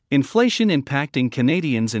Inflation impacting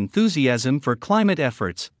Canadians' enthusiasm for climate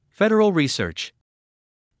efforts, federal research.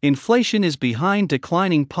 Inflation is behind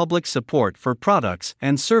declining public support for products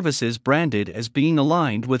and services branded as being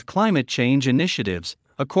aligned with climate change initiatives,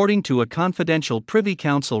 according to a confidential Privy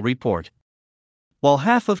Council report. While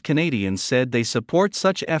half of Canadians said they support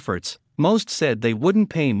such efforts, most said they wouldn't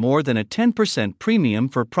pay more than a 10% premium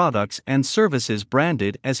for products and services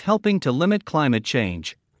branded as helping to limit climate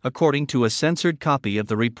change, according to a censored copy of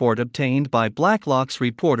the report obtained by Blacklock's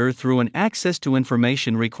reporter through an access to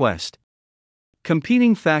information request.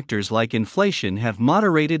 Competing factors like inflation have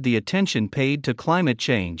moderated the attention paid to climate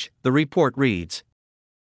change, the report reads.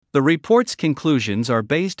 The report's conclusions are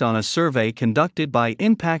based on a survey conducted by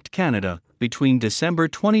Impact Canada between December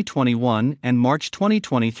 2021 and March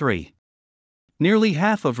 2023. Nearly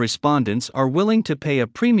half of respondents are willing to pay a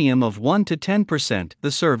premium of 1 to 10%,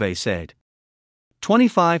 the survey said.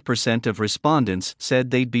 25% of respondents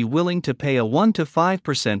said they'd be willing to pay a 1 to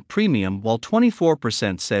 5% premium, while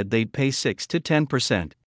 24% said they'd pay 6 to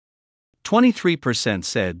 10%. 23%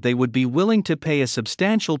 said they would be willing to pay a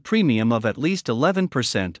substantial premium of at least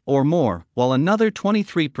 11% or more, while another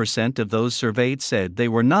 23% of those surveyed said they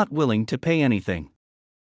were not willing to pay anything.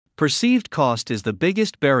 Perceived cost is the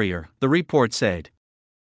biggest barrier, the report said.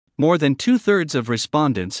 More than two-thirds of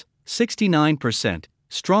respondents, 69%,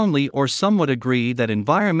 strongly or somewhat agree that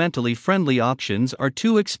environmentally friendly options are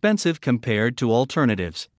too expensive compared to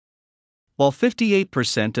alternatives. While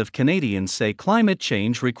 58% of Canadians say climate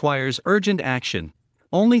change requires urgent action,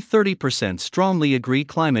 only 30% strongly agree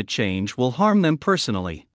climate change will harm them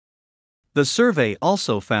personally. The survey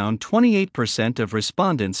also found 28% of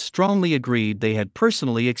respondents strongly agreed they had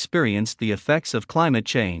personally experienced the effects of climate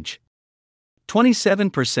change.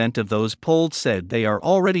 27% of those polled said they are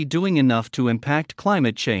already doing enough to impact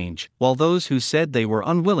climate change, while those who said they were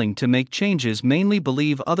unwilling to make changes mainly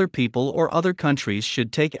believe other people or other countries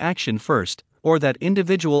should take action first, or that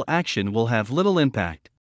individual action will have little impact.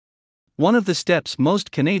 One of the steps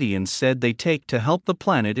most Canadians said they take to help the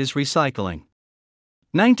planet is recycling.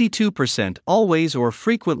 92% always or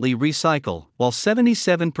frequently recycle, while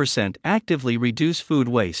 77% actively reduce food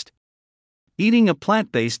waste. Eating a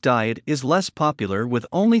plant-based diet is less popular, with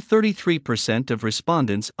only 33% of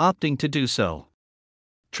respondents opting to do so.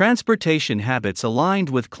 Transportation habits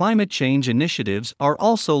aligned with climate change initiatives are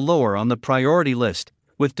also lower on the priority list,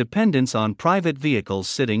 with dependence on private vehicles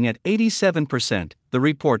sitting at 87%, the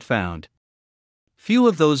report found. Few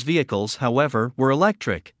of those vehicles, however, were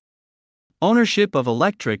electric. Ownership of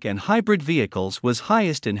electric and hybrid vehicles was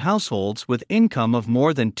highest in households with income of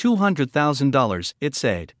more than $200,000, it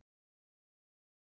said.